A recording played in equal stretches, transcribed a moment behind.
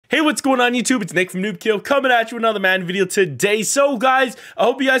Hey, what's going on YouTube? It's Nick from Noobkill coming at you with another Madden video today. So guys, I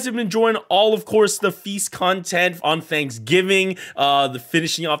hope you guys have been enjoying all, of course, the feast content on Thanksgiving, the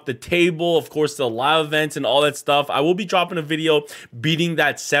finishing off the table, of course, the live events and all that stuff. I will be dropping a video beating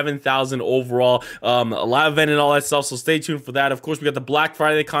that 7,000 overall live event and all that stuff, so stay tuned for that. Of course, we got the Black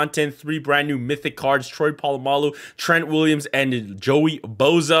Friday content, 3 brand new mythic cards, Troy Polamalu, Trent Williams, and Joey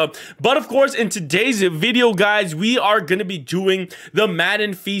Boza. But of course, in today's video, guys, we are going to be doing the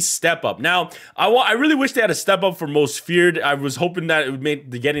Madden feast step up. Now, I really wish they had a step up for most feared. I was hoping that it would make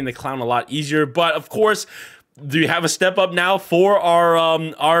getting the clown a lot easier, but of course, do you have a step up now for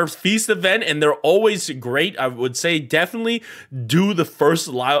our feast event? And they're always great. I would say definitely do the first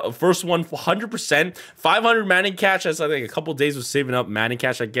one 100%. 500 Madden cash. That's I think a couple days of saving up Madden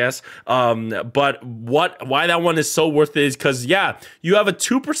cash, I guess. But why that one is so worth it is because yeah, you have a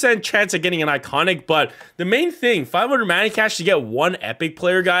 2% chance of getting an iconic. But the main thing, 500 Madden cash to get one epic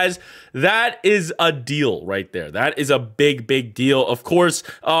player, guys. That is a deal right there. That is a big deal. Of course,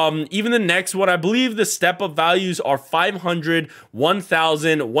 even the next one, I believe the step up values are 500,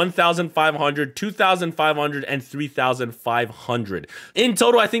 1,000, 1,500, 2,500, and 3,500. In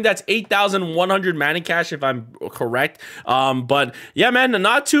total, I think that's 8,100 Madden cash if I'm correct. But yeah, man,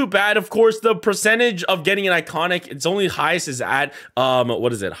 not too bad. Of course, the percentage of getting an iconic, it's only highest is at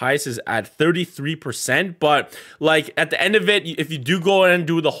what is it? Highest is at 33%. But like at the end of it, if you do go in and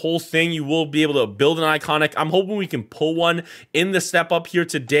do the whole thing, you will be able to build an iconic. I'm hoping we can pull one in the step up here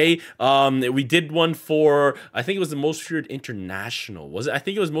today. We did one for, I think it was the most feared international. Was it? I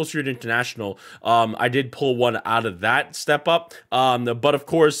think it was most feared international. I did pull one out of that step up. But of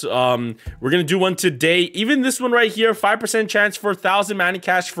course, we're gonna do one today. Even this one right here, 5% chance for 1,000 Madden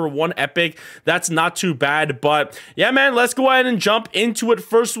cash for one epic. That's not too bad. But yeah, man, let's go ahead and jump into it.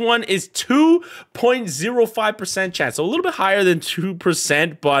 First one is 2.05% chance, so a little bit higher than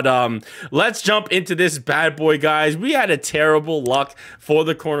 2%. But let's jump into this bad boy, guys. We had a terrible luck for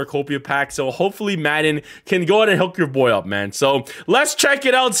the cornucopia pack, so hopefully Madden can go ahead and hook your boy up, man. So let's check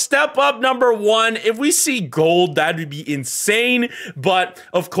it out. Step up number 1. If we see gold, that would be insane. But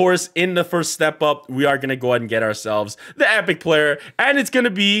of course, in the first step up, we are gonna go ahead and get ourselves the epic player, and it's gonna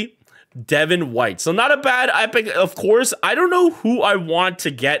be Devin White. So not a bad epic, of course. I don't know who I want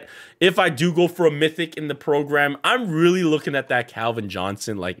to get if I do go for a mythic in the program. I'm really looking at that Calvin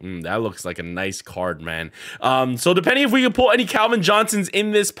Johnson. Like, that looks like a nice card, man. So depending if we can pull any Calvin Johnsons in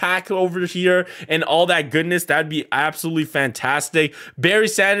this pack over here and all that goodness, that'd be absolutely fantastic. Barry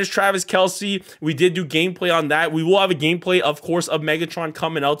Sanders, Travis Kelce, we did do gameplay on that. We will have a gameplay, of course, of Megatron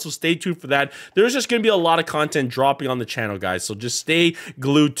coming out, so stay tuned for that. There's just going to be a lot of content dropping on the channel, guys, so just stay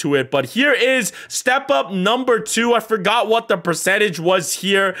glued to it. But here is step up number 2. I forgot what the percentage was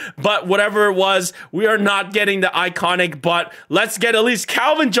here, but whatever it was, we are not getting the iconic, but let's get at least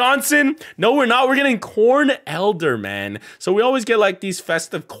Calvin Johnson. No, we're not. We're getting Corn Elder, man. So we always get like these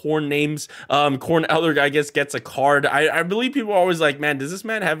festive corn names. Corn Elder, I guess, gets a card. I believe people are always like, man, does this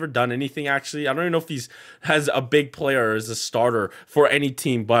man ever done anything actually? I don't even know if he's has a big player or is a starter for any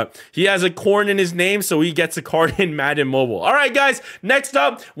team, but he has a corn in his name, so he gets a card in Madden Mobile. All right, guys, next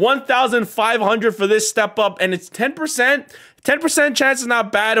up, 1,500 for this step up, and it's 10%. 10% chance is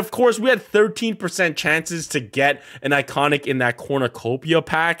not bad. Of course, we had 13% chances to get an iconic in that cornucopia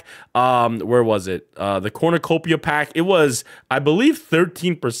pack. Where was it? The cornucopia pack. It was, I believe,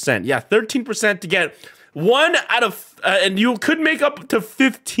 13%. Yeah, 13% to get one out of, and you could make up to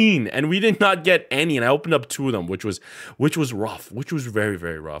 15, and we did not get any. And I opened up 2 of them, which was rough, which was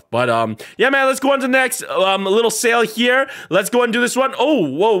very rough. But yeah, man, let's go on to the next little sale here. Let's go and do this one. Oh,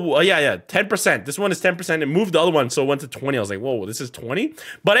 whoa, yeah, 10%. This one is 10%. It moved the other one, so it went to 20. I was like, whoa, this is 20.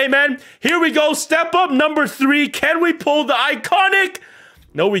 But hey, man, here we go. Step up number 3. Can we pull the iconic?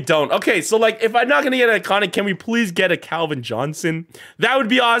 No, we don't. Okay, so like, if I'm not gonna get an iconic, can we please get a Calvin Johnson? That would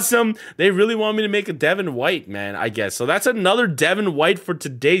be awesome. They really want me to make a Devin White, man, I guess. So that's another Devin White for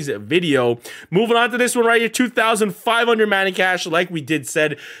today's video. Moving on to this one right here, 2,500 Madden cash, like we did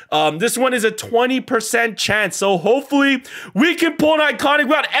said. This one is a 20% chance, so hopefully we can pull an iconic. We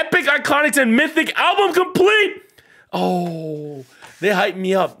got epic iconics and mythic album complete. Oh, they hyped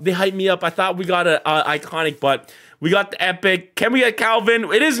me up. They hyped me up. I thought we got an iconic, but we got the epic. Can we get Calvin?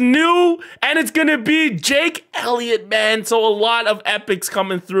 It is new, and it's gonna be Jake Elliott, man. So a lot of epics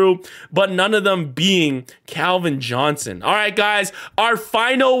coming through, but none of them being Calvin Johnson. All right, guys, our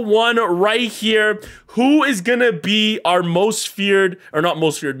final one right here. Who is gonna be our most feared, or not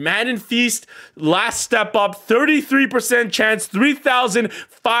most feared, Madden Feast last step up, 33% chance,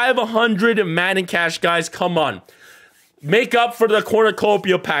 3,500 Madden cash, guys. Come on. Make up for the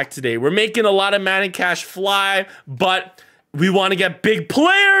cornucopia pack today. We're making a lot of Madden cash fly, but We want to get big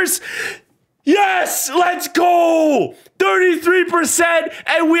players. Yes, let's go. 33%,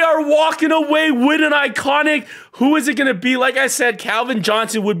 and we are walking away with an iconic. Who is it going to be? Like I said, Calvin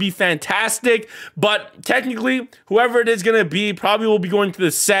Johnson would be fantastic, but technically, whoever it is going to be probably will be going to the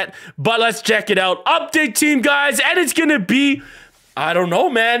set, but let's check it out. Update team, guys, and it's going to be... I don't know,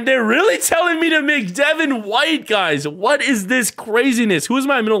 man. They're really telling me to make Devin White, guys. What is this craziness? Who is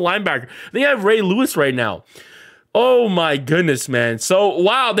my middle linebacker? I think I have Ray Lewis right now. Oh my goodness, man. So,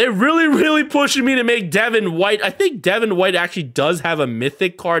 wow, they're really pushing me to make Devin White. I think Devin White actually does have a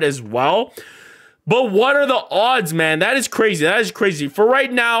mythic card as well. But what are the odds, man? That is crazy. That is crazy. For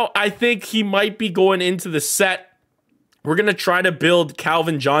right now, I think he might be going into the set. We're going to try to build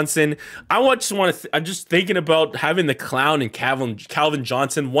Calvin Johnson. I'm just thinking about having the clown and Calvin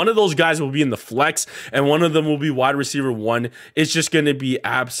Johnson. One of those guys will be in the flex, and one of them will be wide receiver 1. It's just going to be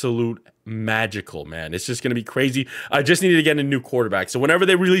absolute magical, man. It's just going to be crazy. I just needed to get a new quarterback. So whenever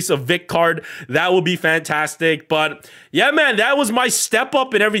they release a Vic card, that will be fantastic. But yeah, man, that was my step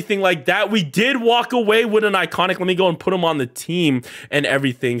up and everything like that. We did walk away with an iconic. Let me go and put him on the team and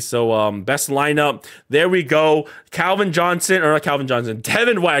everything. So best lineup. There we go. Calvin Johnson, or not Calvin Johnson,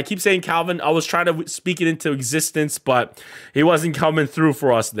 Devin White. I keep saying Calvin. I was trying to speak it into existence, but he wasn't coming through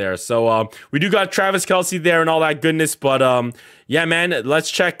for us there. So we do got Travis Kelce there and all that goodness. But yeah, man,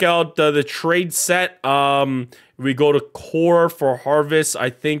 let's check out the trade set. We go to core for harvest. I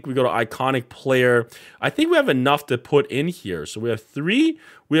think we go to iconic player. I think we have enough to put in here. So we have three.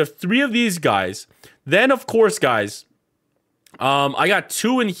 We have 3 of these guys. Then, of course, guys, I got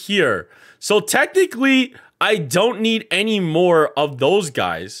 2 in here. So technically, I don't need any more of those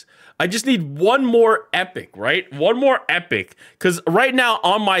guys. I just need one more epic, right? One more epic. Because right now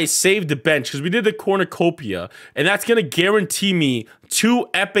on my save the bench, because we did the cornucopia, and that's going to guarantee me 2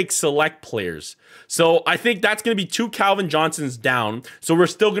 epic select players. So I think that's going to be 2 Calvin Johnsons down. So we're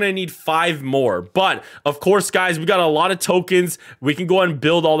still going to need 5 more. But of course, guys, we got a lot of tokens. We can go ahead and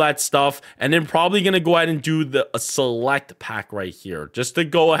build all that stuff. And then probably going to go ahead and do a select pack right here. Just to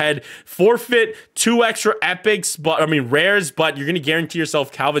go ahead, forfeit 2 extra epics, rares, but you're going to guarantee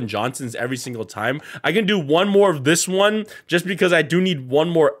yourself Calvin Johnsons every single time. I can do 1 more of this one just because I do need 1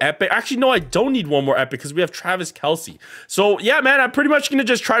 more epic. Actually, no, I don't need 1 more epic because we have Travis Kelce. So yeah, man, I'm pretty much going to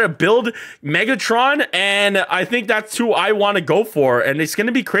just try to build Megatron, and I think that's who I want to go for, and it's going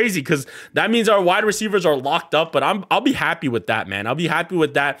to be crazy because that means our wide receivers are locked up, but I'll be happy with that, man. I'll be happy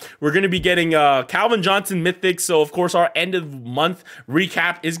with that. We're going to be getting Calvin Johnson mythic, so of course our end of month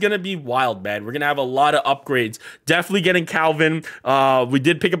recap is going to be wild, man. We're going to have a lot of upgrades. Definitely getting Calvin. We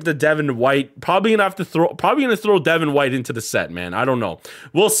did pick up the Devin White. Probably going to throw Devin White into the set, man. I don't know.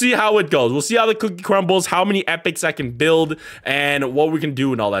 We'll see how it goes. We'll see how the cookie crumbles, how many epics I can build, and what we can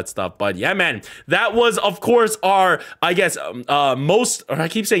do and all that stuff. But yeah, man, that was, of course, our, I guess, I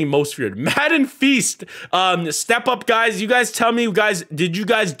keep saying most feared, Madden Feast step up, guys. You guys tell me, guys, did you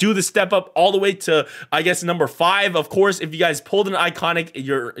guys do the step up all the way to, I guess, number 5? Of course, if you guys pulled an iconic,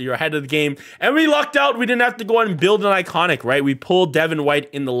 you're ahead of the game. And we lucked out. We didn't have to go ahead and build an iconic, right? We pulled Devin White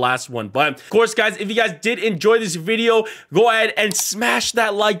in the last one. But of course, guys, if you guys did enjoy this video, go ahead and smash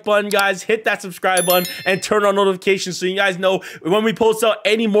that like button, guys. Hit that subscribe button and turn on notifications so you guys know when we post out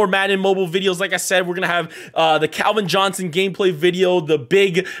any more Madden mobile videos. Like I said, we're gonna have the Calvin Johnson gameplay video, the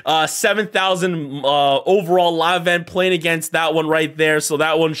big 7,000 overall live event playing against that one right there. So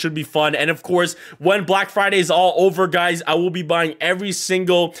that one should be fun. And of course, when Black Friday is all over, guys, I will be buying every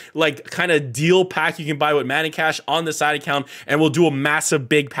single like kind of deal pack you can buy with Madden Cash on the side account, and we'll do a massive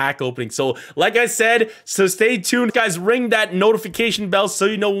big pack opening. So like I said, so stay tuned, guys. Ring that notification bell so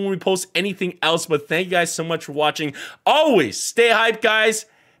you know when we post anything else. But thank you guys so much for watching. Always stay hyped, guys,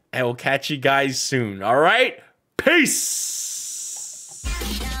 and we'll catch you guys soon. All right, peace.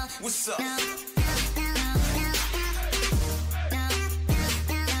 What's up?